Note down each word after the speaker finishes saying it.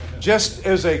Just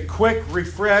as a quick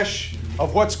refresh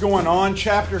of what's going on,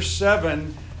 chapter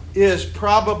 7 is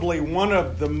probably one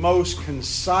of the most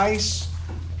concise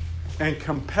and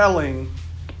compelling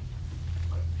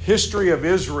history of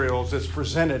Israel that's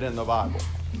presented in the Bible.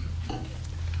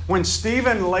 When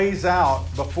Stephen lays out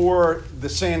before the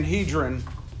Sanhedrin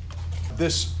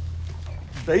this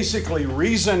basically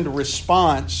reasoned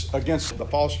response against the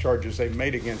false charges they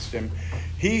made against him,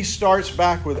 he starts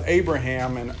back with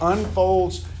Abraham and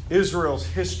unfolds Israel's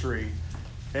history.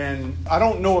 And I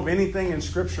don't know of anything in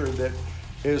Scripture that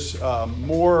is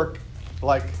more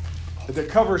like, that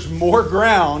covers more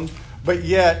ground, but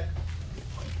yet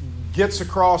gets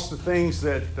across the things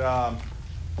that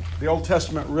the Old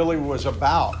Testament really was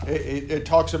about. It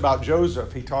talks about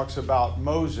Joseph, he talks about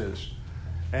Moses,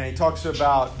 and he talks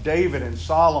about David and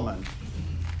Solomon.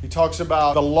 He talks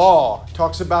about the law,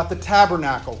 talks about the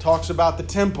tabernacle, talks about the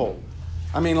temple.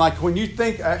 I mean, like when you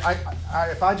think,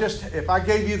 if I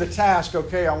gave you the task,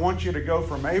 okay, I want you to go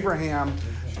from Abraham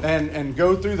and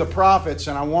go through the prophets,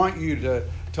 and I want you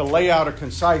to lay out a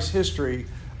concise history,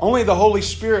 only the Holy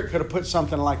Spirit could have put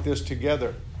something like this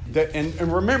together.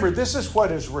 And remember, this is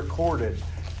what is recorded.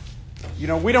 You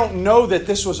know, we don't know that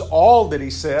this was all that he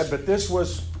said, but this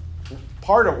was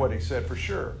part of what he said for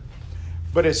sure.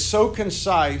 But it's so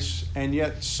concise and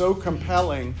yet so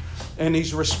compelling. And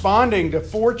he's responding to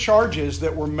 4 charges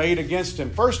that were made against him.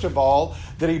 First of all,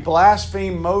 that he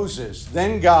blasphemed Moses,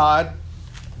 then God,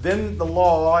 then the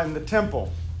law and the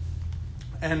temple.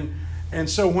 And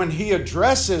so when he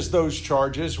addresses those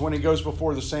charges, when he goes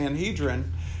before the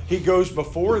Sanhedrin, he goes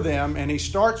before them and he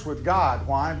starts with God.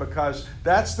 Why? Because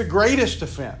that's the greatest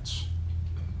offense.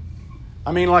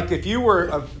 I mean, like if you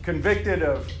were convicted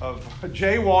of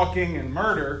jaywalking and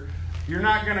murder, you're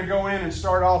not going to go in and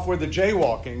start off with the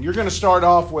jaywalking. You're going to start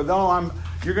off with,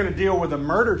 you're going to deal with a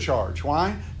murder charge.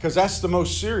 Why? Because that's the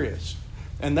most serious.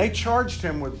 And they charged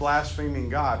him with blaspheming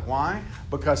God. Why?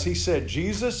 Because he said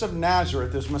Jesus of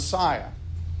Nazareth is Messiah.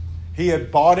 He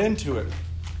had bought into it.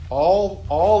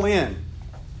 All in.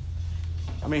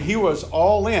 I mean, he was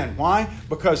all in. Why?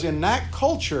 Because in that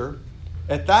culture,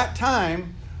 at that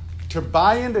time, to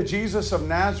buy into Jesus of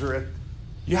Nazareth,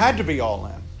 you had to be all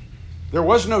in. There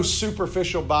was no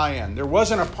superficial buy-in. There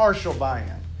wasn't a partial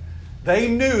buy-in. They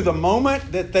knew the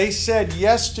moment that they said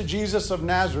yes to Jesus of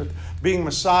Nazareth being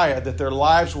Messiah, that their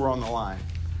lives were on the line.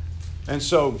 And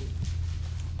so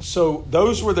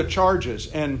those were the charges.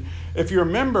 And if you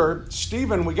remember,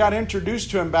 Stephen, we got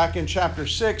introduced to him back in chapter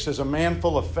 6 as a man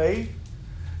full of faith.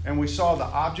 And we saw the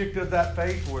object of that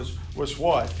faith was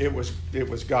what? It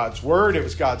was God's Word, it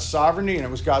was God's sovereignty, and it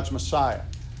was God's Messiah.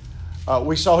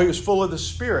 We saw he was full of the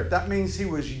Spirit. That means he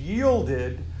was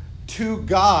yielded to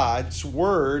God's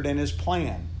Word and His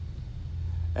plan.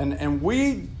 And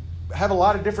we have a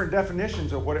lot of different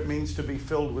definitions of what it means to be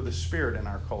filled with the Spirit in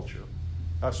our culture,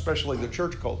 especially the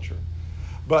church culture.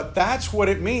 But that's what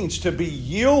it means to be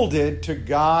yielded to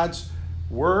God's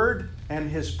Word and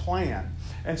His plan.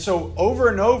 And so over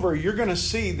and over, you're going to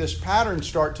see this pattern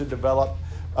start to develop.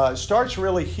 It starts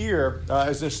really here,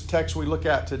 as this text we look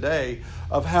at today,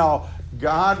 of how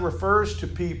God refers to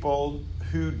people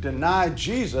who deny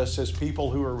Jesus as people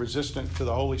who are resistant to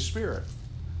the Holy Spirit.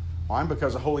 Why?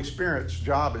 Because the Holy Spirit's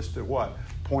job is to what?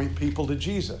 Point people to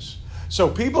Jesus. So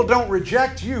people don't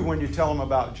reject you when you tell them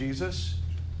about Jesus.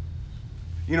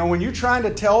 You know, when you're trying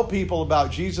to tell people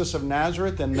about Jesus of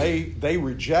Nazareth and they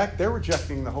reject, they're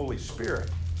rejecting the Holy Spirit.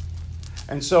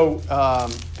 And so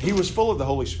he was full of the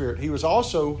Holy Spirit. He was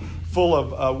also full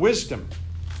of wisdom.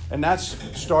 And that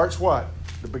starts what?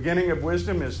 The beginning of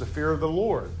wisdom is the fear of the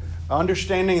Lord.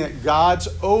 Understanding that God's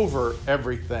over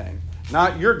everything.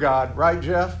 Not your God, right,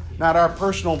 Jeff? Not our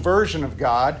personal version of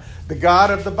God. The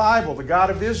God of the Bible, the God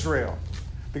of Israel,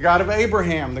 the God of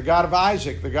Abraham, the God of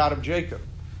Isaac, the God of Jacob.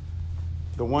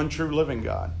 The one true living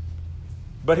God.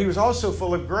 But he was also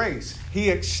full of grace.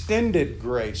 He extended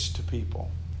grace to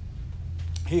people.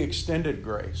 He extended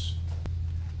grace.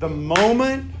 The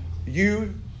moment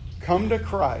you come to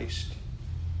Christ,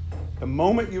 the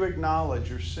moment you acknowledge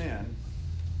your sin,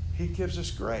 He gives us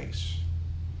grace.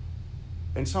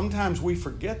 And sometimes we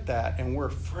forget that and we're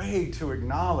afraid to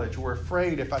acknowledge. We're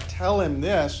afraid if I tell him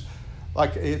this,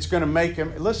 like it's going to make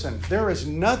him... Listen, there is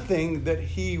nothing that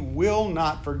He will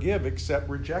not forgive except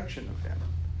rejection of Him.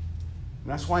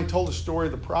 And that's why He told the story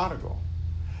of the prodigal.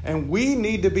 And we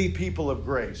need to be people of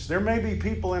grace. There may be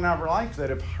people in our life that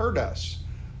have hurt us,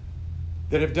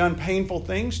 that have done painful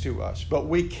things to us, but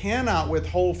we cannot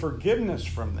withhold forgiveness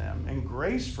from them and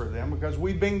grace for them because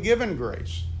we've been given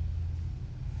grace.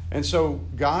 And so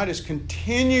God has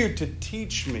continued to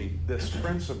teach me this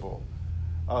principle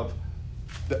of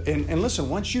And listen,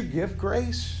 once you give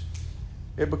grace,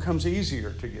 it becomes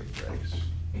easier to give grace.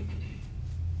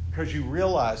 Because you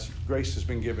realize grace has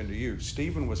been given to you.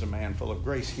 Stephen was a man full of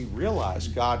grace. He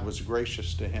realized God was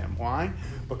gracious to him. Why?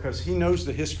 Because he knows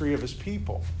the history of his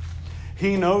people.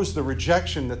 He knows the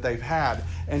rejection that they've had.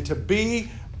 And to be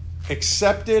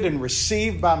accepted and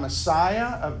received by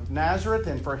Messiah of Nazareth,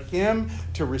 and for him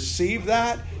to receive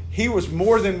that, he was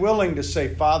more than willing to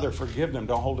say, Father, forgive them.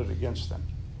 Don't hold it against them.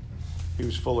 He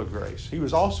was full of grace. He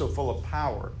was also full of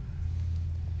power.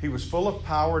 He was full of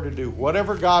power to do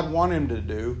whatever God wanted him to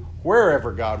do,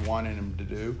 wherever God wanted him to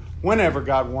do, whenever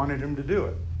God wanted him to do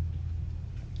it.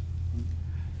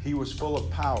 He was full of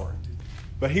power.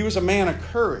 But he was a man of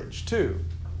courage, too.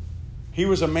 He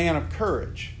was a man of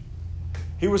courage.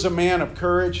 He was a man of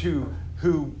courage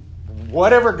who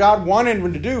whatever God wanted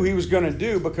him to do, he was going to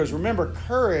do. Because remember,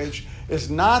 courage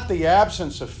is not the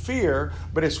absence of fear,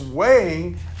 but it's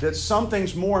weighing that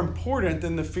something's more important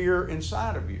than the fear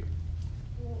inside of you.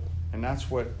 And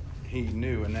that's what he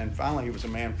knew. And then finally, he was a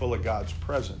man full of God's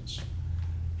presence.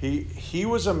 He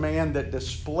was a man that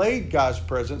displayed God's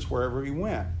presence wherever he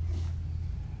went.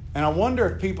 And I wonder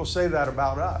if people say that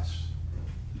about us.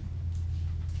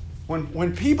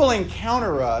 When people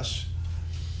encounter us,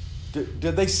 do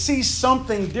they see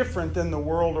something different than the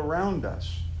world around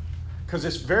us? Because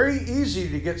it's very easy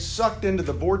to get sucked into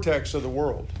the vortex of the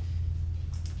world.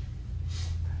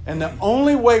 And the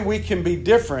only way we can be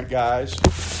different, guys,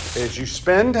 is you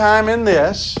spend time in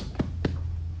this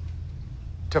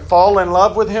to fall in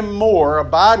love with him more,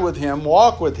 abide with him,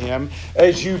 walk with him.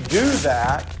 As you do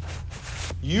that,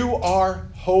 you are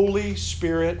Holy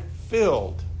Spirit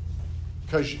filled.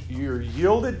 Because you're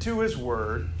yielded to his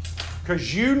word.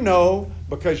 Because you know,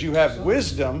 because you have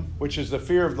wisdom, which is the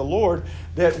fear of the Lord,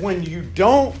 that when you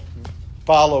don't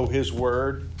follow his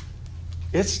word,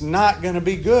 it's not going to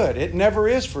be good. It never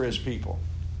is for his people.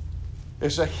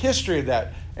 There's a history of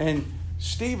that. And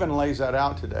Stephen lays that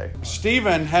out today.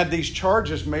 Stephen had these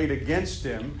charges made against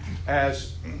him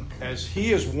as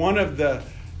he is one of the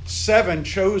 7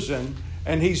 chosen,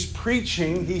 and he's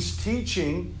preaching, he's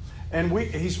teaching, and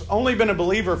he's only been a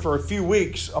believer for a few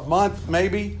weeks, a month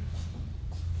maybe.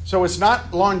 So it's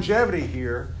not longevity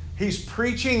here. He's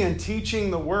preaching and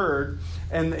teaching the word,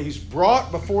 and he's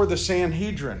brought before the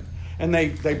Sanhedrin. And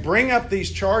they bring up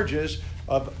these charges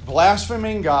of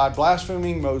blaspheming God,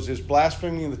 blaspheming Moses,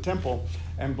 blaspheming the temple,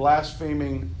 and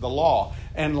blaspheming the law.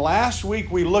 And last week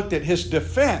we looked at his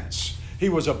defense. He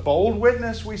was a bold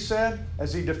witness, we said,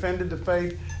 as he defended the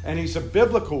faith, and he's a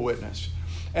biblical witness.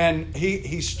 And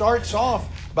he starts off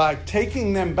by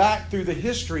taking them back through the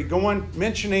history,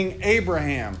 mentioning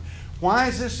Abraham. Why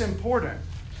is this important?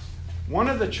 One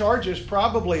of the charges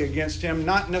probably against him,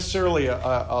 not necessarily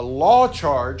a law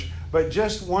charge, but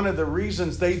just one of the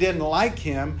reasons they didn't like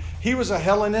him, he was a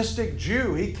Hellenistic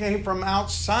Jew. He came from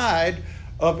outside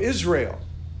of Israel.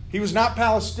 He was not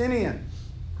Palestinian.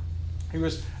 He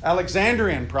was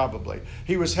Alexandrian probably.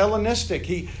 He was Hellenistic.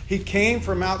 He came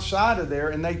from outside of there,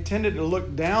 and they tended to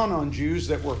look down on Jews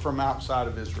that were from outside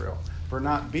of Israel for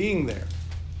not being there.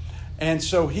 And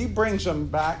so he brings them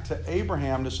back to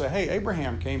Abraham to say, hey,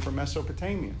 Abraham came from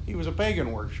Mesopotamia. He was a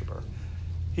pagan worshiper.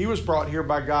 He was brought here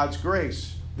by God's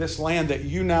grace, this land that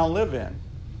you now live in.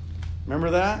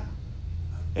 Remember that?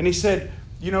 And he said,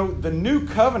 you know, the new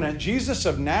covenant, Jesus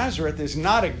of Nazareth, is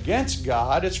not against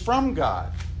God, it's from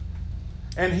God.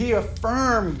 And he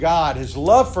affirmed God, his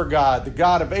love for God, the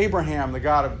God of Abraham, the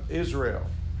God of Israel.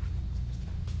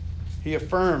 He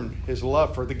affirmed his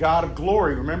love for the God of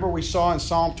glory. Remember we saw in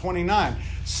Psalm 29,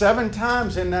 7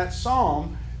 times in that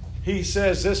psalm, he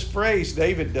says this phrase,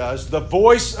 David does, the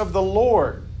voice of the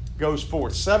Lord goes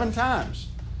forth 7 times.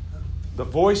 The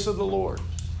voice of the Lord.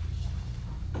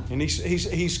 And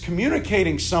he's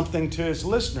communicating something to his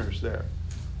listeners there.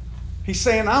 He's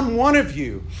saying, I'm one of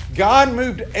you. God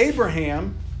moved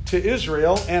Abraham to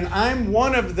Israel, and I'm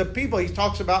one of the people. He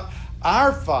talks about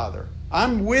our Father.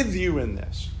 I'm with you in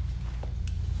this.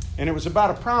 And it was about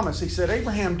a promise. He said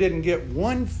Abraham didn't get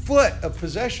 1 foot of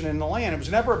possession in the land. It was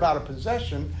never about a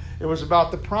possession. It was about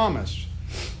the promise.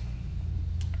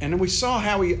 And then we saw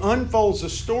how he unfolds the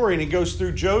story, and he goes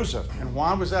through Joseph. And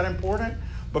why was that important?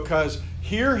 Because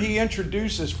here he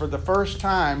introduces for the first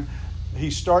time,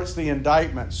 he starts the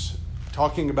indictments,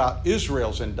 talking about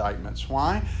Israel's indictments.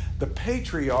 Why? The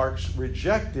patriarchs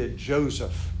rejected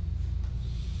Joseph.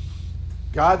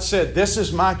 God said, this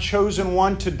is my chosen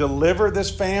one to deliver this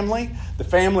family. The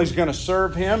family's going to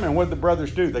serve him. And what did the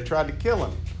brothers do? They tried to kill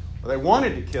him. Well, they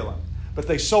wanted to kill him. But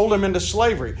they sold him into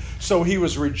slavery. So he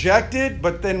was rejected,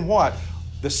 but then what?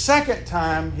 The second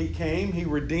time he came, he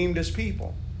redeemed his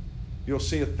people. You'll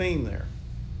see a theme there.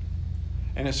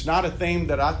 And it's not a theme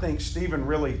that I think Stephen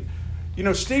really...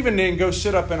 Stephen didn't go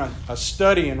sit up in a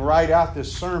study and write out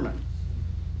this sermon.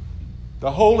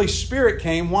 The Holy Spirit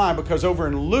came. Why? Because over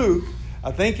in Luke,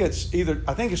 I think it's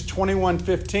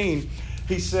 21:15,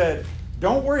 he said,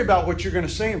 don't worry about what you're going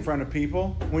to say in front of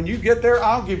people. When you get there,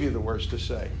 I'll give you the words to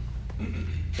say. And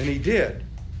he did.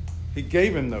 He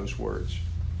gave him those words.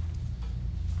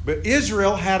 But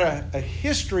Israel had a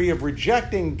history of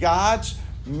rejecting God's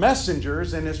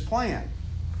messengers and his plan.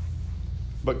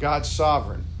 But God's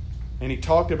sovereign. And he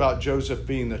talked about Joseph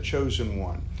being the chosen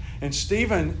one. And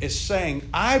Stephen is saying,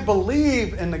 I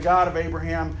believe in the God of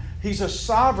Abraham. He's a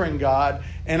sovereign God.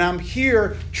 And I'm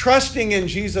here trusting in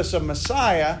Jesus of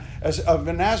Messiah, of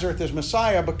Nazareth as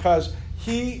Messiah, because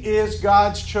he is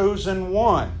God's chosen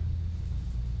one.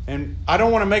 And I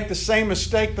don't want to make the same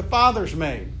mistake the fathers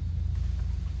made.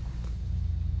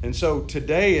 And so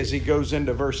today, as he goes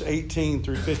into verse 18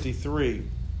 through 53,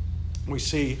 we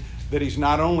see that he's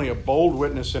not only a bold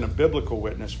witness and a biblical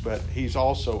witness, but he's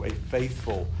also a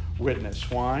faithful witness.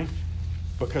 Why?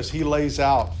 Because he lays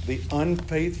out the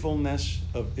unfaithfulness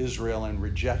of Israel in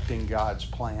rejecting God's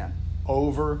plan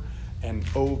over and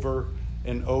over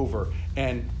and over.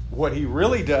 And what he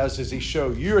really does is he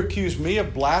shows, you accuse me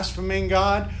of blaspheming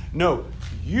God? No,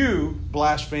 you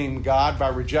blaspheme God by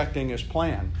rejecting his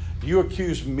plan. You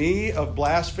accuse me of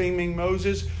blaspheming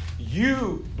Moses?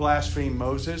 You blaspheme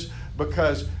Moses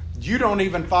because you don't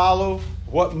even follow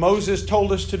what Moses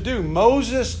told us to do.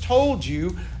 Moses told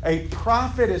you a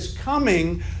prophet is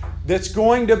coming that's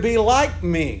going to be like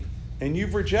me, and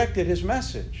you've rejected his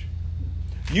message.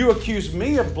 You accuse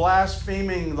me of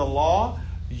blaspheming the law.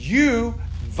 You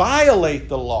violate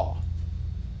the law,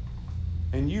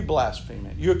 and you blaspheme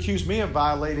it. You accuse me of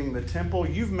violating the temple.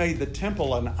 You've made the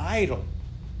temple an idol.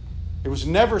 It was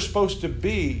never supposed to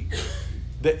be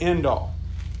the end all.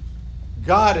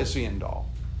 God is the end all.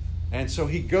 And so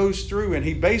he goes through and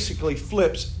he basically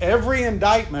flips every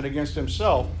indictment against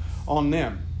himself on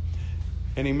them.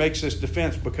 And he makes this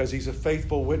defense because he's a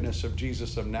faithful witness of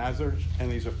Jesus of Nazareth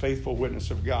and he's a faithful witness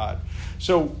of God.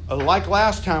 So like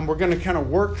last time, we're going to kind of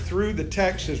work through the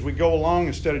text as we go along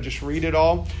instead of just read it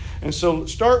all. And so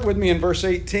start with me in verse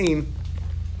 18.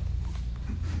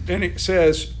 And it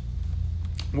says,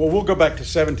 well, we'll go back to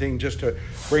 17 just to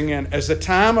bring in. As the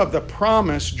time of the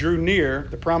promise drew near,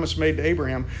 the promise made to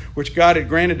Abraham, which God had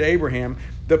granted to Abraham,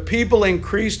 the people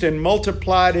increased and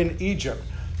multiplied in Egypt.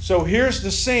 So here's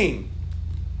the scene.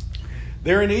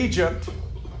 They're in Egypt.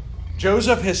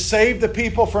 Joseph has saved the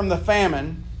people from the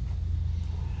famine.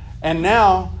 And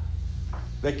now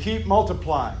they keep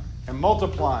multiplying and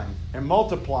multiplying and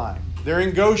multiplying. They're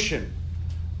in Goshen,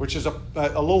 which is a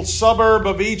little suburb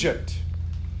of Egypt.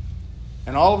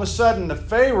 And all of a sudden, the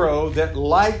Pharaoh that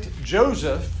liked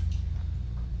Joseph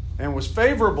and was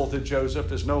favorable to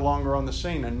Joseph is no longer on the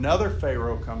scene. Another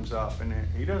Pharaoh comes up, and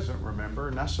he doesn't remember.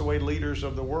 And that's the way leaders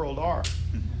of the world are.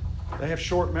 They have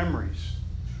short memories.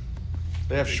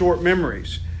 They have short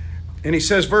memories. And he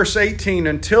says, verse 18,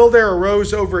 until there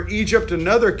arose over Egypt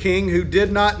another king who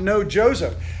did not know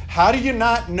Joseph. How do you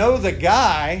not know the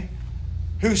guy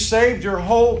who saved your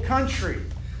whole country?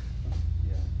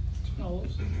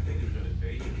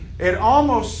 It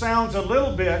almost sounds a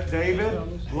little bit,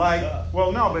 David, like,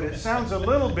 well, no, but it sounds a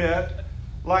little bit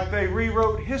like they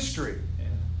rewrote history.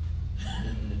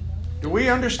 Do we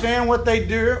understand what they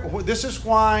do? This is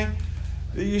why,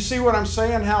 you see what I'm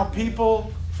saying, how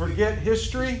people forget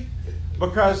history?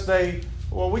 Because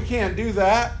we can't do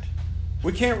that.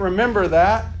 We can't remember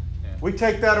that. We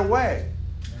take that away.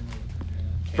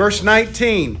 Verse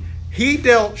 19, he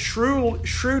dealt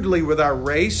shrewdly with our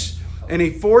race, and he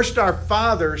forced our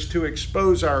fathers to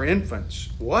expose our infants.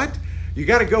 What? You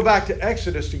got to go back to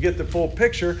Exodus to get the full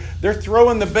picture. They're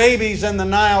throwing the babies in the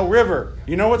Nile River.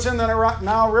 You know what's in the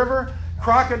Nile River?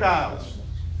 Crocodiles.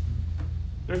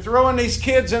 They're throwing these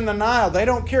kids in the Nile. They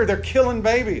don't care. They're killing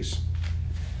babies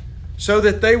so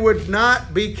that they would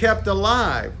not be kept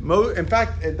alive. In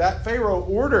fact, that Pharaoh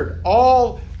ordered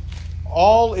all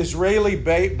Israeli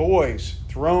boys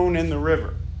thrown in the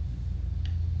river.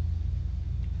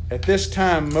 At this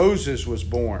time, Moses was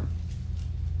born,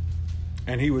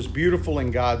 and he was beautiful in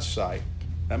God's sight.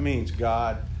 That means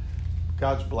God's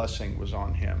blessing was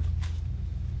on him.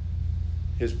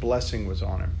 His blessing was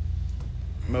on him.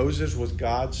 Moses was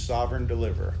God's sovereign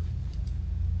deliverer.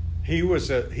 He was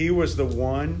the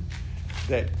one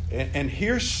that, and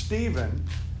here's Stephen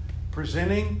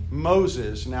presenting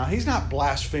Moses. Now, he's not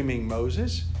blaspheming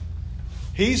Moses.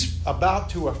 He's about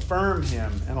to affirm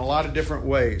him in a lot of different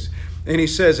ways. And he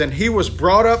says, and he was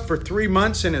brought up for 3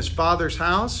 months in his father's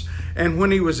house. And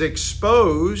when he was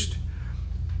exposed,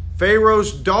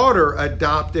 Pharaoh's daughter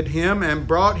adopted him and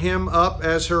brought him up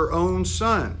as her own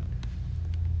son.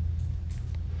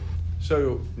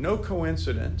 So, no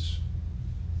coincidence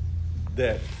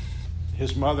that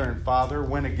his mother and father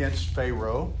went against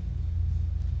Pharaoh,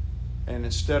 and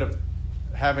instead of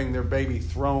having their baby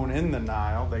thrown in the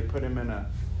Nile, they put him in a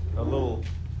little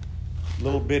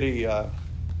bitty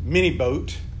mini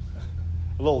boat,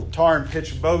 a little tar and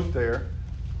pitch boat there.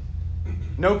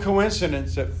 No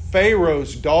coincidence that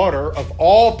Pharaoh's daughter, of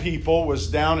all people,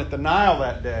 was down at the Nile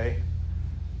that day.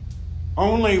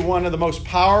 Only one of the most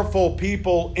powerful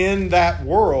people in that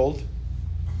world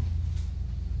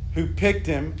who picked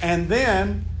him. And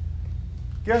then,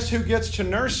 guess who gets to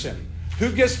nurse him?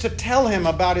 Who gets to tell him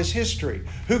about his history?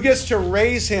 Who gets to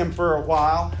raise him for a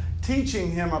while,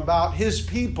 teaching him about his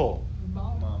people?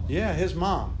 Mom. Yeah, his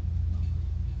mom.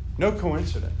 No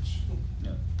coincidence.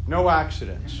 No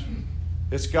accidents.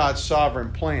 It's God's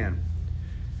sovereign plan.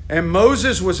 And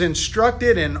Moses was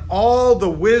instructed in all the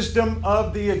wisdom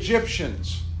of the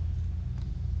Egyptians.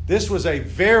 This was a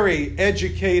very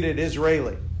educated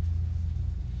Israeli.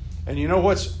 And you know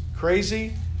what's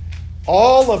crazy?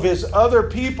 All of his other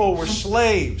people were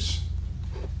slaves.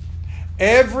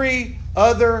 Every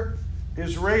other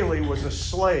Israeli was a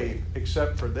slave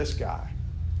except for this guy.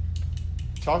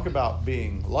 Talk about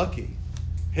being lucky,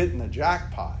 hitting the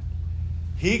jackpot.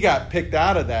 He got picked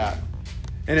out of that.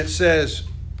 And it says,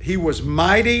 he was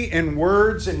mighty in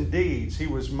words and deeds. He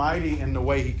was mighty in the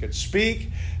way he could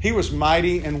speak. He was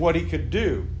mighty in what he could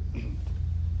do.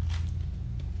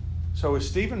 So is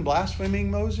Stephen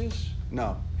blaspheming Moses?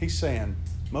 No. He's saying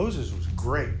Moses was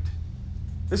great.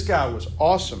 This guy was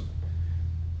awesome.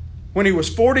 When he was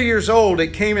 40 years old,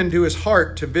 it came into his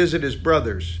heart to visit his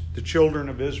brothers, the children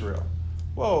of Israel.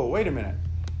 Whoa, wait a minute.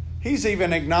 He's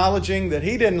even acknowledging that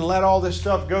he didn't let all this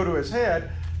stuff go to his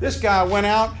head. This guy went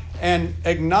out and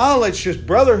acknowledged his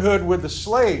brotherhood with the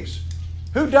slaves.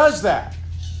 Who does that?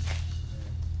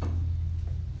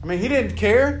 I mean, he didn't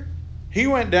care. He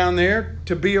went down there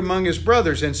to be among his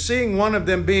brothers, and seeing one of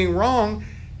them being wrong,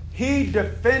 he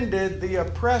defended the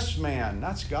oppressed man.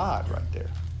 That's God right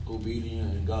there.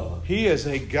 Obedient in God. He is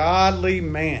a godly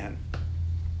man.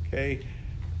 Okay?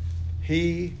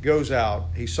 He goes out.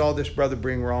 He saw this brother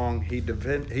being wrong. He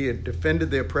had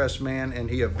defended the oppressed man, and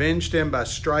he avenged him by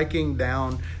striking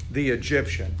down the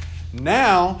Egyptian.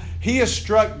 Now, he has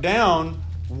struck down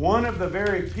one of the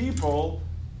very people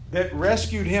that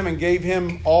rescued him and gave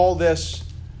him all this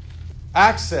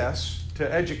access to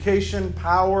education,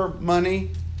 power,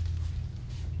 money,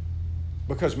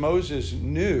 because Moses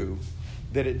knew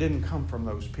that it didn't come from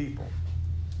those people.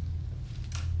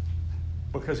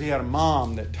 Because he had a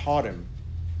mom that taught him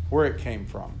where it came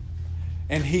from.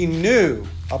 And he knew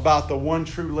about the one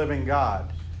true living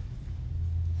God.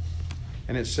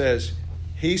 And it says,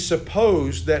 he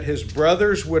supposed that his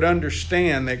brothers would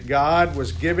understand that God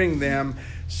was giving them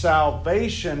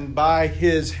salvation by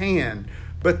his hand.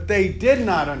 But they did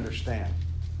not understand.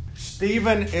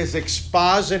 Stephen is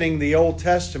expositing the Old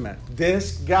Testament.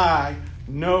 This guy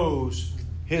knows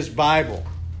his Bible.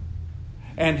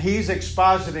 And he's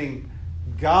expositing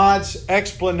God's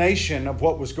explanation of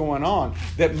what was going on.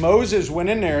 That Moses went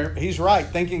in there, he's right,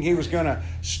 thinking he was going to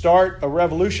start a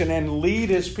revolution and lead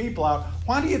his people out.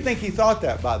 Why do you think he thought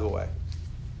that, by the way?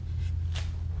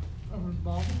 From his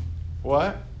mama?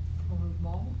 What? From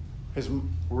his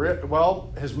mama?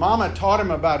 His mama taught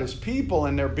him about his people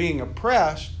and they're being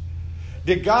oppressed.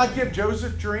 Did God give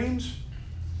Joseph dreams?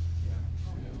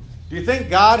 Do you think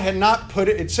God had not put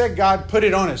it? It said God put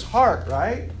it on his heart,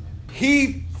 right?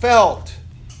 He felt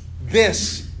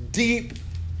this deep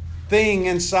thing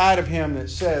inside of him that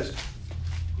says,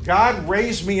 God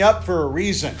raised me up for a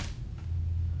reason.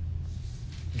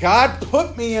 God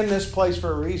put me in this place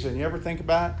for a reason. You ever think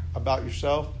about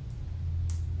yourself?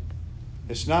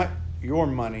 It's not your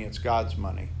money, it's God's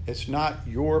money. It's not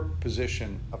your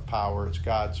position of power, it's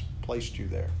God's placed you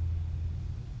there.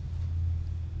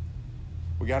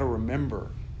 We got to remember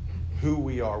who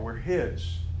we are. We're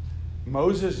His.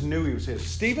 Moses knew he was His.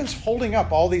 Stephen's holding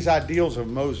up all these ideals of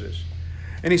Moses.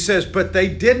 And he says, but they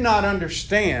did not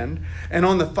understand. And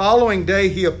on the following day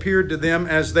he appeared to them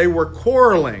as they were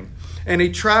quarreling. And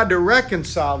he tried to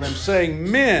reconcile them, saying,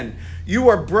 men, you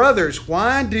are brothers.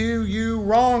 Why do you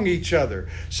wrong each other?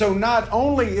 So not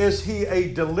only is he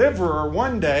a deliverer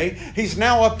one day, he's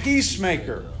now a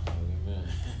peacemaker.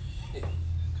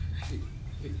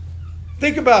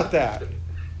 Think about that.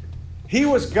 He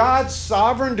was God's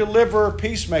sovereign deliverer,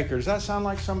 peacemaker. Does that sound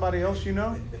like somebody else you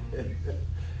know?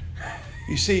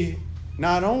 You see,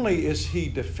 not only is he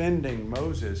defending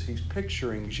Moses, he's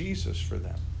picturing Jesus for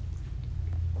them.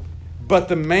 But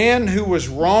the man who was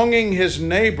wronging his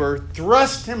neighbor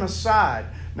thrust him aside.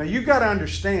 Now you got to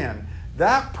understand,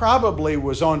 that probably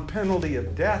was on penalty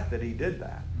of death that he did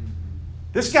that.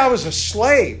 This guy was a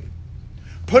slave,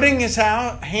 putting his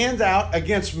hands out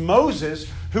against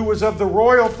Moses, who was of the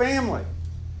royal family.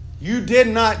 You did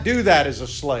not do that as a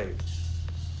slave.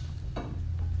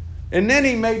 And then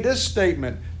he made this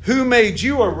statement, who made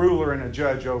you a ruler and a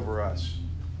judge over us?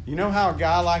 You know how a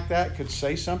guy like that could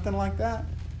say something like that?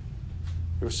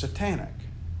 It was satanic.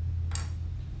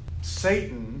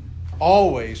 Satan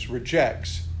always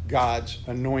rejects God's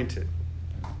anointed.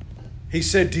 He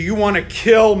said, do you want to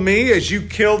kill me as you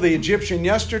killed the Egyptian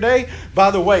yesterday?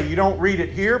 By the way, you don't read it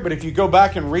here, but if you go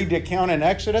back and read the account in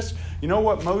Exodus, you know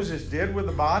what Moses did with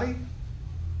the body?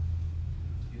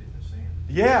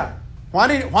 Yeah. Why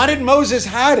did Moses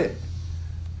hide it?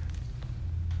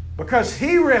 Because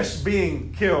he risked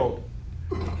being killed.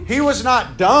 He was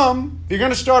not dumb. If you're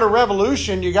going to start a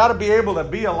revolution, you got to be able to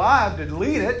be alive to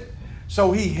lead it.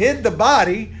 So he hid the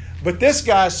body. But this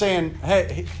guy's saying,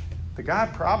 hey, the guy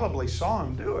probably saw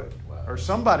him do it. Or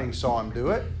somebody saw him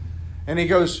do it. And he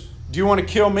goes, do you want to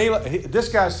kill me? This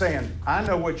guy's saying, I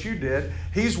know what you did.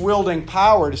 He's wielding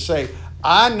power to say,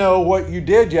 I know what you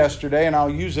did yesterday and I'll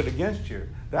use it against you.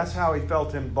 That's how he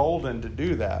felt emboldened to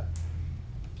do that.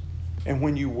 And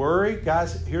when you worry,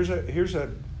 guys, here's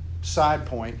a side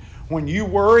point. When you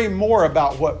worry more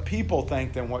about what people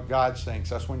think than what God thinks,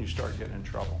 that's when you start getting in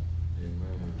trouble.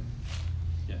 Amen.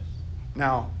 Yes.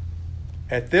 Now,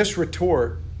 at this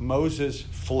retort, Moses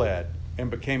fled and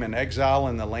became an exile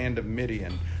in the land of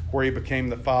Midian, where he became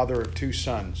the father of 2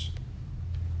 sons.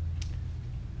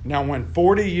 Now, when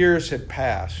 40 years had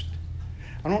passed,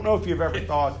 I don't know if you've ever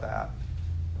thought that.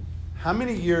 How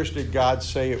many years did God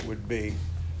say it would be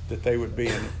that they would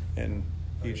be in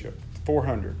Egypt?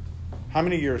 400. How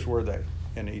many years were they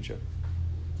in Egypt?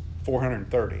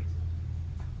 430.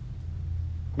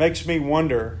 Makes me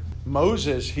wonder,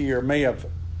 Moses here may have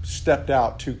stepped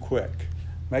out too quick.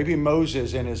 Maybe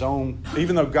Moses in his own,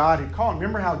 even though God had called him.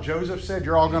 Remember how Joseph said,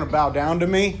 you're all going to bow down to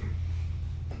me?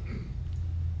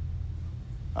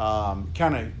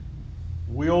 Kind of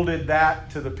wielded that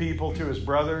to the people, to his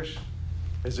brothers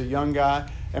as a young guy.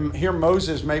 And here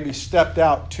Moses maybe stepped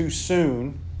out too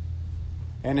soon.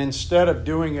 And instead of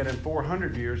doing it in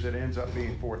 400 years, it ends up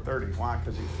being 430. Why?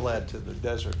 Because he fled to the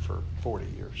desert for 40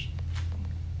 years.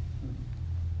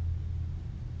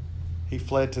 He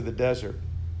fled to the desert.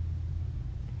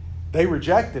 They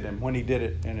rejected him when he did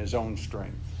it in his own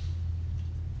strength.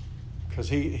 Because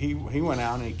he went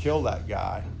out and he killed that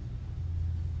guy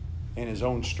in his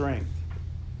own strength.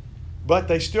 But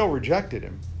they still rejected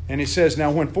him. And he says,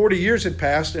 now when 40 years had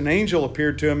passed, an angel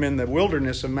appeared to him in the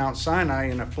wilderness of Mount Sinai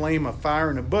in a flame of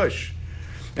fire in a bush.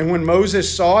 And when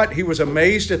Moses saw it, he was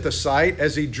amazed at the sight.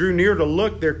 As he drew near to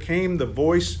look, there came the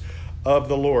voice of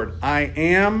the Lord. I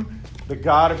am the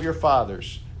God of your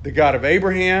fathers, the God of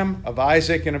Abraham, of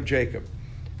Isaac, and of Jacob.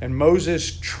 And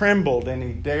Moses trembled and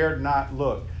he dared not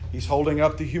look. He's holding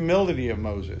up the humility of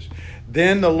Moses.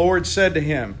 Then the Lord said to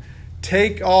him,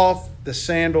 take off the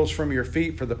sandals from your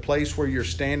feet, for the place where you're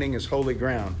standing is holy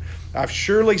ground. I've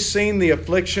surely seen the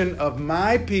affliction of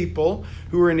my people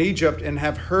who are in Egypt and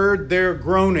have heard their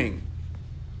groaning.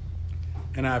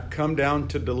 And I've come down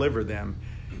to deliver them.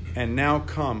 And now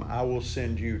come, I will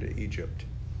send you to Egypt.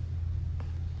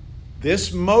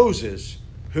 This Moses,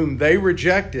 whom they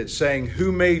rejected, saying,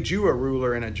 who made you a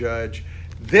ruler and a judge?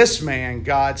 This man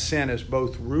God sent as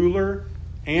both ruler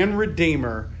and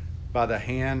redeemer by the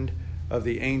hand of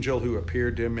the angel who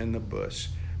appeared to him in the bush.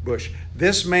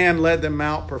 This man led them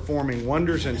out, performing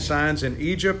wonders and signs in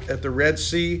Egypt, at the Red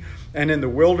Sea, and in the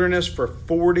wilderness for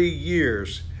 40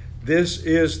 years. This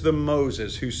is the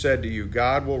Moses who said to you,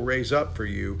 God will raise up for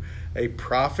you a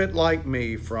prophet like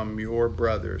me from your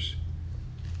brothers.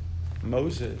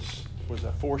 Moses was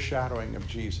a foreshadowing of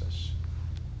Jesus.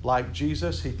 Like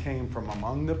Jesus, he came from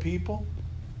among the people.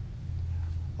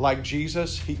 Like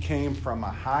Jesus, he came from a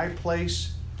high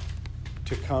place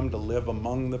to come to live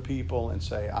among the people and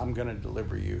say, I'm going to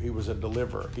deliver you. He was a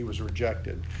deliverer. He was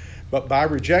rejected. But by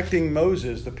rejecting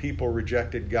Moses, the people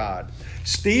rejected God.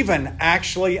 Stephen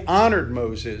actually honored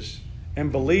Moses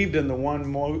and believed in the one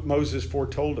Moses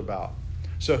foretold about.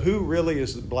 So who really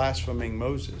is blaspheming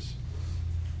Moses?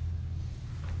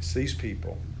 It's these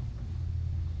people.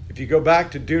 If you go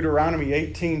back to Deuteronomy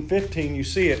 18:15, you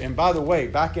see it. And by the way,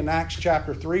 back in Acts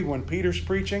chapter 3, when Peter's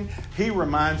preaching, he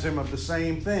reminds him of the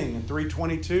same thing. In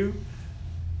 3:22,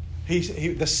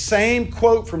 the same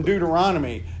quote from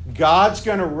Deuteronomy, God's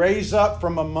going to raise up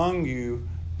from among you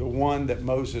the one that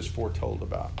Moses foretold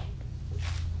about.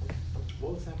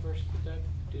 What was that verse?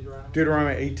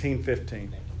 Deuteronomy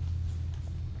 18:15.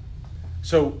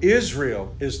 So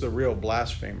Israel is the real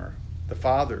blasphemer, the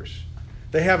fathers.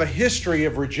 They have a history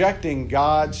of rejecting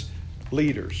God's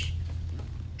leaders.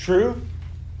 True?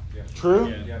 Yeah.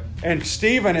 True? Yeah. And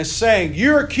Stephen is saying,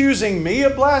 you're accusing me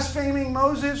of blaspheming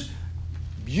Moses?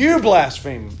 You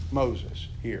blaspheme Moses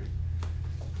here.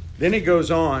 Then he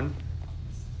goes on.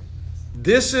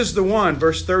 This is the one,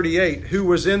 verse 38, who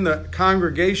was in the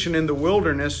congregation in the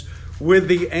wilderness with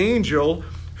the angel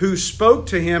who spoke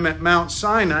to him at Mount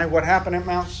Sinai. What happened at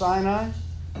Mount Sinai?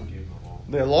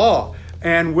 The law.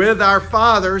 And with our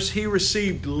fathers he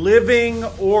received living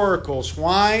oracles.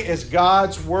 Why is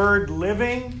God's word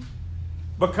living?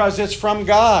 Because it's from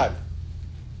God.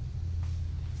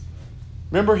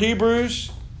 Remember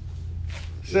Hebrews?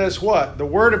 Says what? The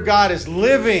word of God is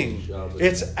living.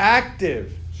 It's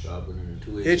active.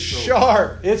 It's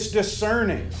sharp. It's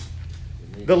discerning.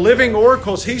 The living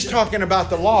oracles, he's talking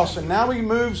about the law. So now he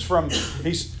moves from,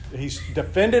 he's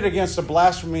defended against the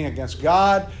blasphemy against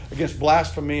God, against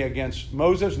blasphemy against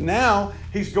Moses. Now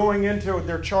he's going into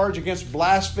their charge against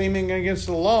blaspheming against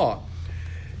the law.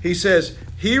 He says,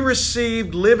 he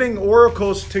received living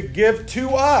oracles to give to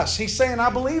us. He's saying, I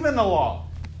believe in the law.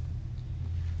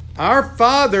 Our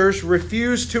fathers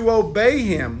refused to obey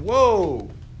him. Whoa.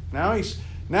 Now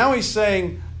he's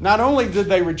saying, not only did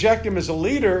they reject him as a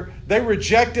leader, they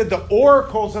rejected the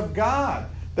oracles of God.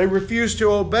 They refused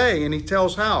to obey, and he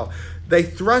tells how. They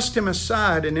thrust him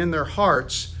aside, and in their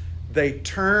hearts they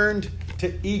turned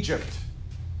to Egypt.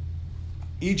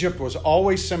 Egypt was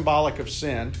always symbolic of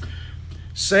sin.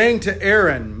 Saying to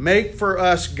Aaron, make for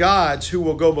us gods who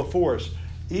will go before us.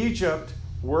 Egypt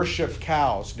worshipped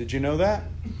cows. Did you know that?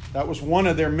 That was one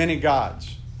of their many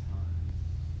gods.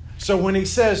 So when he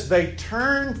says they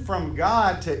turned from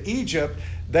God to Egypt,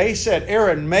 they said,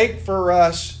 Aaron, make for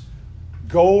us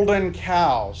golden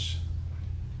cows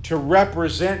to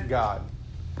represent God.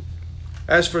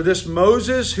 As for this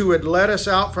Moses who had led us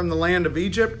out from the land of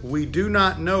Egypt, we do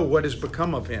not know what has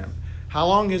become of him. How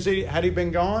long had he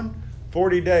been gone?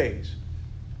 40 days.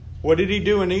 What did he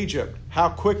do in Egypt? How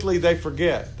quickly they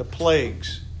forget. The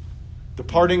plagues, the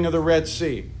parting of the Red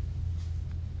Sea.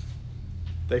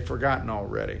 They've forgotten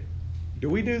already. Do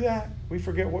we do that? We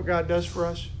forget what God does for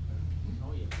us?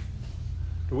 Oh, yeah.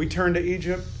 Do we turn to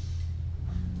Egypt?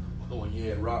 When you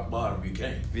hit rock bottom, you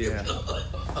can't. Yeah.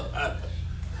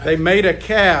 They made a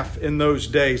calf in those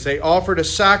days. They offered a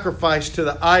sacrifice to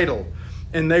the idol.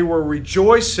 And they were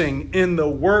rejoicing in the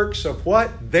works of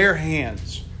what? Their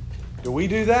hands. Do we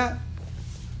do that?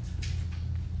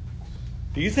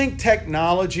 Do you think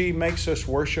technology makes us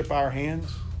worship our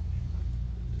hands?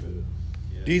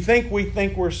 Do you think we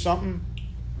think we're something?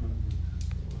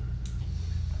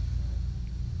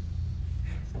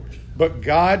 But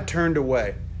God turned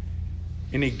away,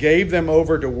 and he gave them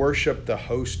over to worship the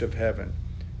host of heaven.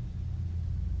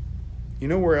 You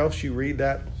know where else you read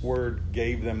that word,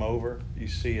 gave them over? You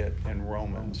see it in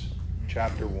Romans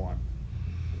chapter 1.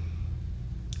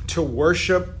 To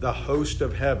worship the host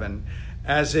of heaven,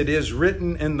 as it is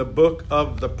written in the book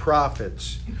of the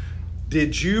prophets.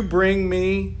 Did you bring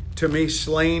me to me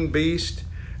slain beast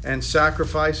and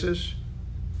sacrifices?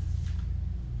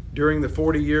 During the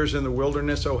 40 years in the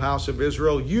wilderness, O house of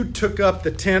Israel, you took up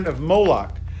the tent of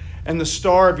Moloch and the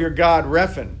star of your god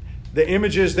Rephan, the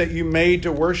images that you made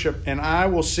to worship, and I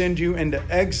will send you into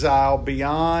exile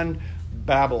beyond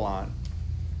Babylon.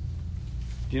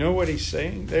 Do you know what he's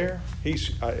saying there?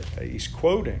 He's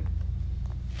quoting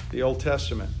the Old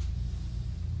Testament.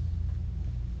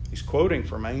 He's quoting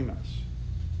from Amos.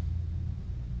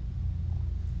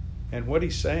 And what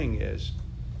he's saying is,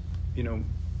 you know,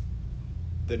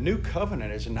 the new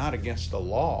covenant is not against the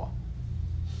law.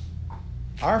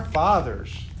 Our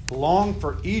fathers longed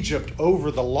for Egypt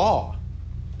over the law.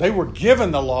 They were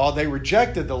given the law. They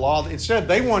rejected the law. Instead,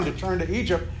 they wanted to turn to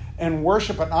Egypt and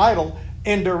worship an idol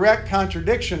in direct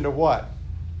contradiction to what?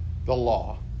 The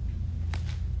law.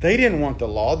 They didn't want the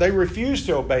law. They refused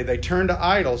to obey. They turned to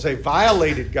idols. They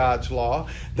violated God's law.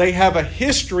 They have a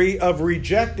history of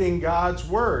rejecting God's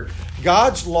word.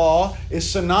 God's law is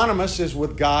synonymous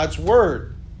with God's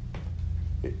word.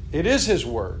 It is his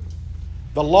word.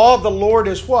 The law of the Lord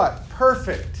is what?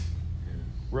 Perfect.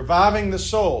 Reviving the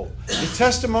soul. The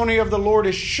testimony of the Lord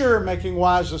is sure, making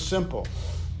wise the simple.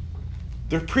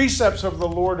 The precepts of the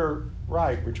Lord are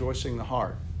right, rejoicing the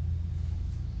heart.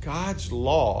 God's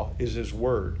law is his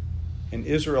word, and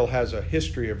Israel has a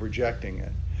history of rejecting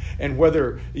it. And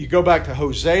whether you go back to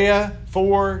Hosea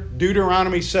 4,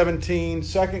 Deuteronomy 17,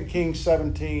 2 Kings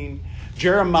 17,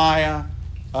 Jeremiah,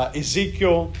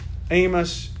 Ezekiel,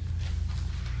 Amos,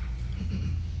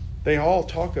 They all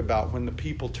talk about when the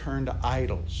people turned to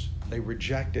idols. They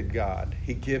rejected God.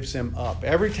 He gives them up.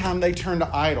 Every time they turn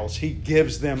to idols, He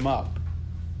gives them up.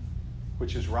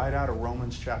 Which is right out of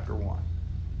Romans chapter 1.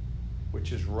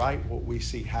 Which is right what we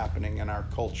see happening in our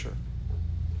culture.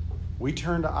 We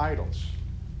turn to idols.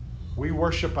 We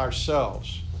worship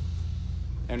ourselves.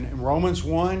 And in Romans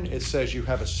 1, it says you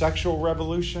have a sexual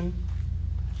revolution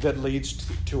that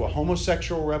leads to a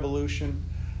homosexual revolution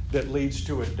that leads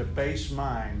to a debased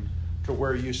mind to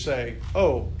where you say,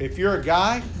 oh, if you're a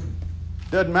guy,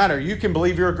 doesn't matter. You can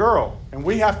believe you're a girl. And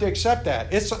we have to accept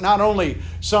that. It's not only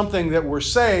something that we're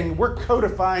saying, we're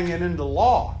codifying it into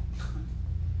law.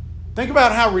 Think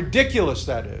about how ridiculous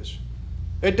that is.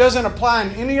 It doesn't apply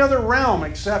in any other realm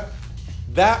except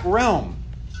that realm.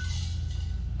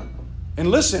 And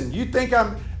listen, you think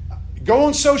go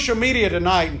on social media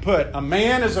tonight and put, a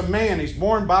man is a man. He's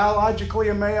born biologically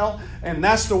a male, and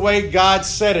that's the way God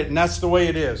said it, and that's the way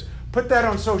it is. Put that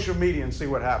on social media and see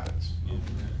what happens.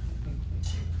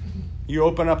 You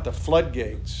open up the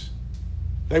floodgates.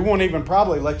 They won't even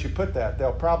probably let you put that.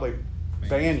 They'll probably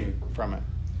ban you from it.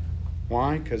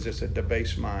 Why? Because it's a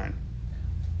debased mind.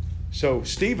 So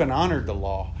Stephen honored the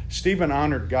law. Stephen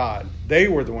honored God. They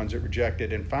were the ones that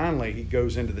rejected. And finally, he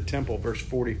goes into the temple, verse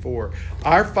 44.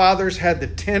 Our fathers had the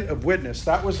tent of witness.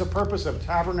 That was the purpose of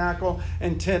tabernacle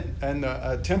and tent and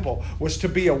the temple, was to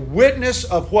be a witness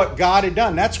of what God had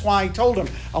done. That's why he told him,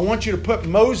 I want you to put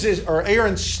Moses or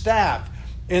Aaron's staff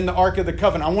in the Ark of the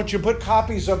Covenant. I want you to put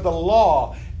copies of the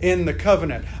law in the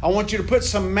covenant. I want you to put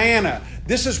some manna.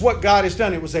 This is what God has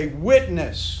done. It was a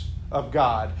witness of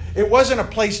God. It wasn't a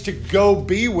place to go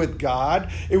be with God.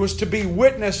 It was to be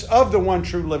witness of the one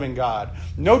true living God.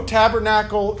 No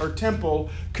tabernacle or temple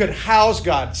could house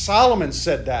God. Solomon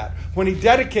said that when he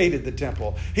dedicated the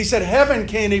temple. He said, heaven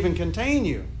can't even contain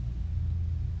you.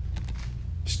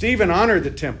 Stephen honored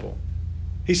the temple.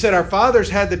 He said, our fathers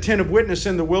had the tent of witness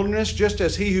in the wilderness, just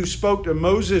as he who spoke to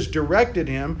Moses directed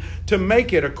him to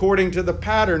make it according to the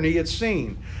pattern he had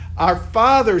seen. Our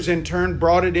fathers, in turn,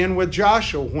 brought it in with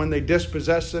Joshua when they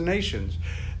dispossessed the nations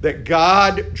that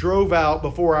God drove out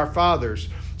before our fathers.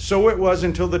 So it was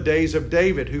until the days of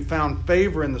David, who found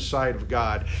favor in the sight of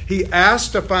God. He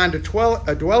asked to find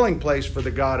a dwelling place for the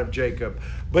God of Jacob,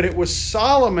 but it was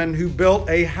Solomon who built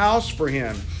a house for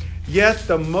him. Yet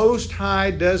the Most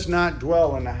High does not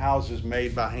dwell in the houses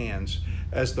made by hands,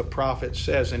 as the prophet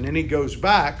says. And then he goes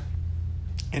back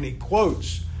and he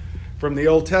quotes from the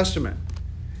Old Testament.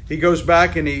 He goes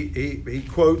back and he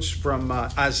quotes from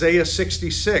Isaiah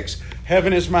 66.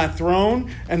 Heaven is my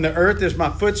throne and the earth is my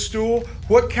footstool.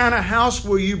 What kind of house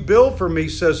will you build for me,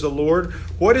 says the Lord?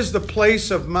 What is the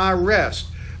place of my rest?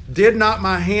 Did not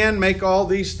my hand make all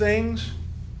these things?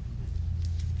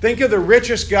 Think of the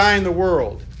richest guy in the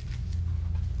world.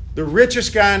 The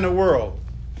richest guy in the world.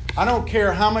 I don't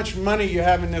care how much money you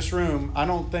have in this room. I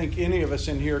don't think any of us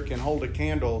in here can hold a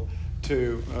candle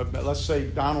to, let's say,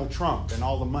 Donald Trump and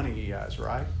all the money he has,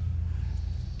 right?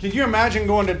 Can you imagine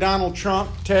going to Donald Trump,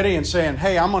 Teddy, and saying,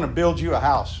 hey, I'm going to build you a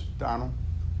house, Donald.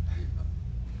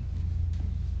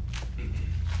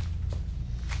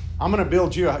 I'm going to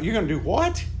build you a house. You're going to do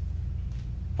what?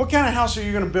 What kind of house are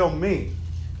you going to build me?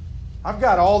 I've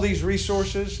got all these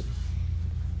resources.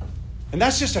 And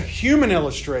that's just a human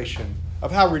illustration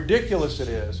of how ridiculous it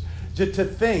is to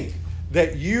think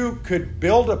that you could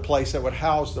build a place that would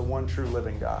house the one true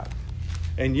living God.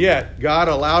 And yet, God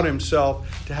allowed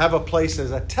himself to have a place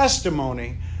as a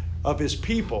testimony of his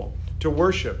people to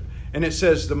worship. And it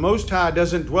says, the Most High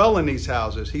doesn't dwell in these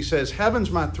houses. He says,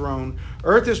 heaven's my throne,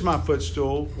 earth is my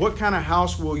footstool. What kind of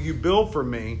house will you build for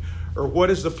me? Or what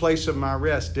is the place of my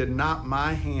rest? Did not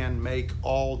my hand make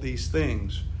all these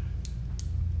things?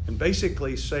 And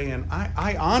basically saying,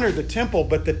 I honor the temple,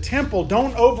 but the temple,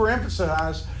 don't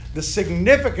overemphasize the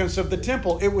significance of the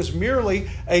temple. It was merely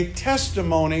a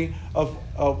testimony of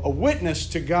a witness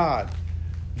to God.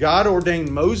 God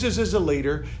ordained Moses as a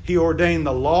leader. He ordained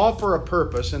the law for a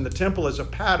purpose and the temple as a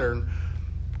pattern.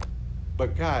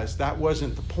 But guys, that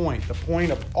wasn't the point. The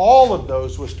point of all of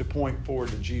those was to point forward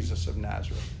to Jesus of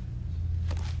Nazareth.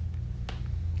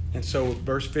 And so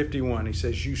verse 51, he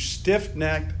says, you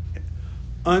stiff-necked,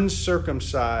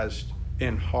 uncircumcised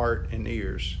in heart and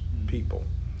ears people.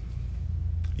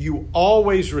 You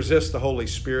always resist the Holy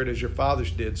Spirit as your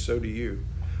fathers did, so do you.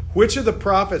 Which of the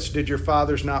prophets did your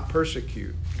fathers not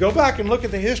persecute? Go back and look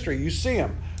at the history. You see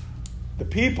them. The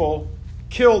people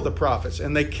killed the prophets,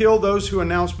 and they killed those who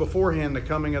announced beforehand the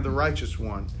coming of the righteous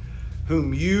one,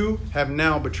 whom you have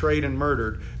now betrayed and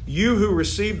murdered. You who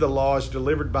received the law as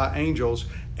delivered by angels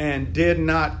and did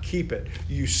not keep it.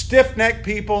 You stiff-necked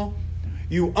people,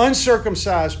 you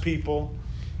uncircumcised people,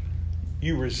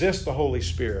 you resist the Holy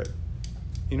Spirit,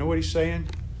 you know what he's saying?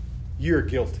 You're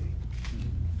guilty.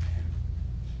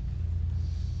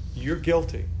 You're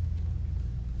guilty.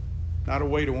 Not a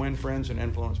way to win friends and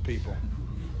influence people.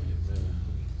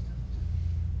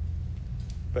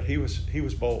 But he was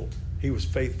bold. He was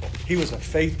faithful. He was a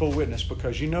faithful witness,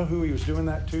 because you know who he was doing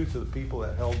that to? To the people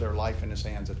that held their life in his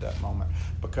hands at that moment.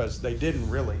 Because they didn't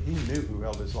really. He knew who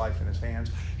held his life in his hands.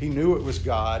 He knew it was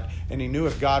God. And he knew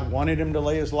if God wanted him to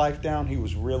lay his life down, he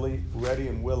was really ready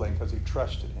and willing, because he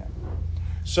trusted him.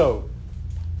 So,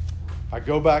 I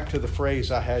go back to the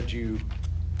phrase I had you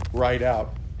write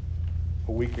out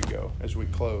a week ago as we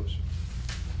close.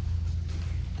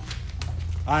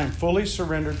 I am fully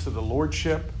surrendered to the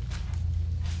Lordship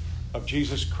of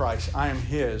Jesus Christ. I am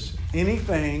His.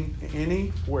 Anything,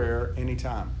 anywhere,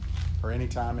 anytime. Or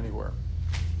anytime, anywhere.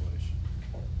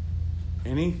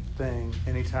 Anything,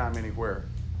 anytime, anywhere.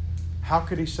 How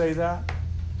could He say that?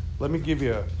 Let me give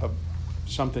you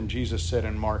something Jesus said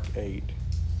in Mark 8.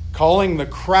 Calling the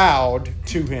crowd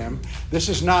to Him. This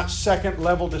is not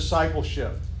second-level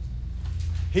discipleship.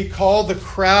 He called the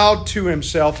crowd to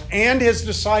Himself and His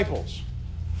disciples.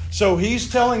 So He's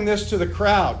telling this to the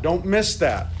crowd. Don't miss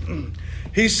that.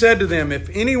 He said to them, if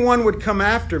anyone would come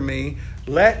after me,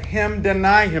 let him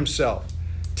deny himself.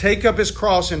 Take up his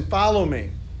cross and follow me.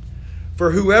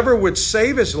 For whoever would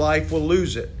save his life will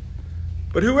lose it.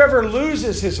 But whoever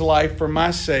loses his life for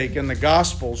my sake and the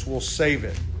gospel's will save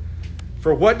it.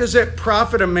 For what does it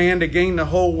profit a man to gain the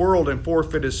whole world and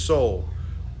forfeit his soul?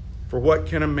 For what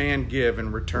can a man give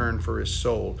in return for his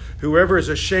soul? Whoever is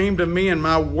ashamed of me and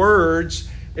my words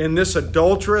in this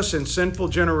adulterous and sinful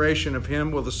generation, of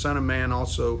him will the Son of Man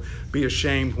also be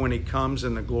ashamed when He comes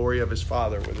in the glory of His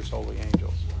Father with His holy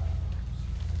angels.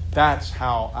 That's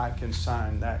how I can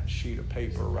sign that sheet of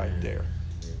paper right there.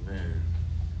 Amen.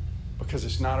 Because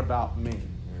it's not about me.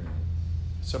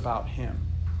 It's about Him.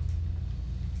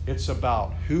 It's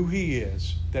about who He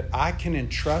is, that I can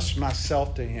entrust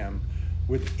myself to Him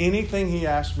with anything He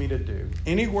asks me to do,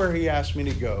 anywhere He asks me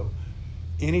to go,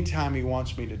 anytime He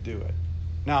wants me to do it.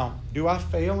 Now, do I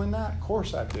fail in that? Of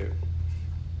course I do.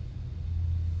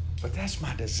 But that's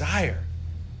my desire.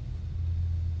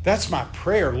 That's my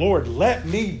prayer. Lord, let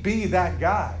me be that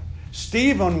guy.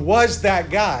 Stephen was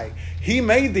that guy. He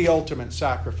made the ultimate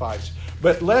sacrifice.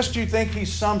 But lest you think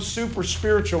he's some super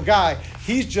spiritual guy,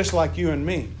 he's just like you and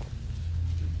me.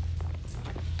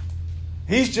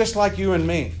 He's just like you and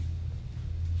me.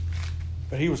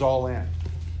 But he was all in.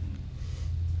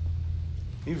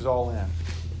 He was all in.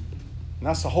 And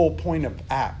that's the whole point of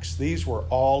Acts. These were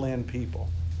all-in people.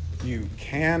 You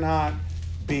cannot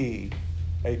be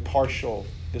a partial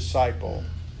disciple.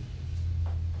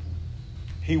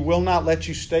 He will not let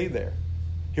you stay there.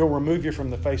 He'll remove you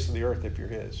from the face of the earth if you're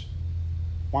His.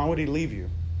 Why would He leave you?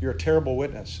 You're a terrible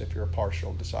witness if you're a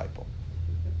partial disciple.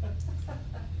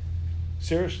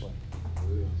 Seriously.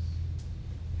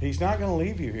 He's not going to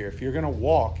leave you here. If you're going to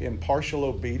walk in partial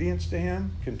obedience to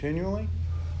Him continually,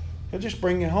 He'll just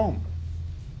bring you home.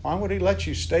 Why would He let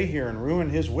you stay here and ruin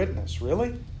His witness?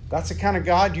 Really? That's the kind of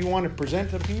God you want to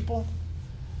present to people?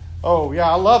 Oh, yeah,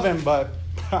 I love Him, but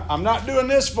I'm not doing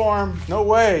this for Him. No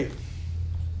way.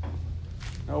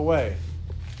 No way.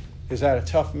 Is that a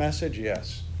tough message?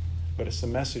 Yes. But it's the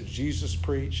message Jesus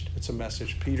preached. It's a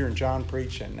message Peter and John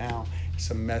preached. And now it's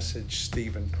a message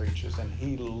Stephen preaches. And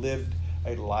he lived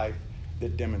a life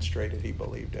that demonstrated he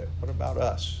believed it. What about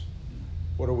us?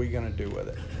 What are we going to do with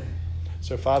it?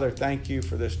 So, Father, thank You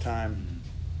for this time.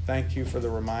 Thank You for the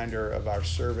reminder of our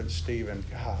servant Stephen.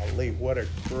 Golly, what a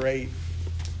great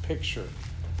picture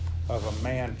of a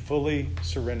man fully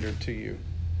surrendered to You.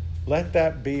 Let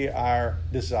that be our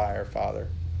desire, Father.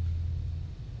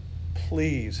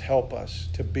 Please help us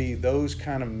to be those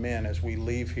kind of men as we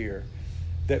leave here,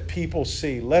 that people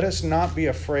see. Let us not be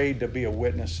afraid to be a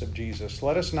witness of Jesus.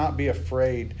 Let us not be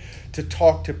afraid to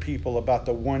talk to people about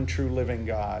the one true living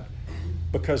God.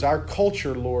 Because our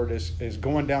culture, Lord, is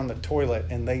going down the toilet,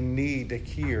 and they need to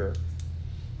hear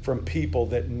from people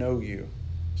that know You.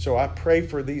 So I pray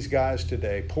for these guys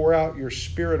today. Pour out Your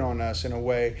Spirit on us in a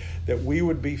way that we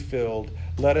would be filled.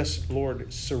 Let us,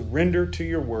 Lord, surrender to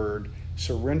Your word,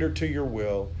 surrender to Your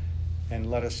will,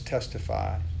 and let us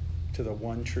testify to the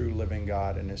one true living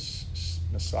God and His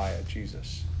Messiah,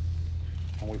 Jesus.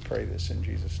 And we pray this in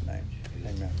Jesus' name.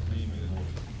 Amen.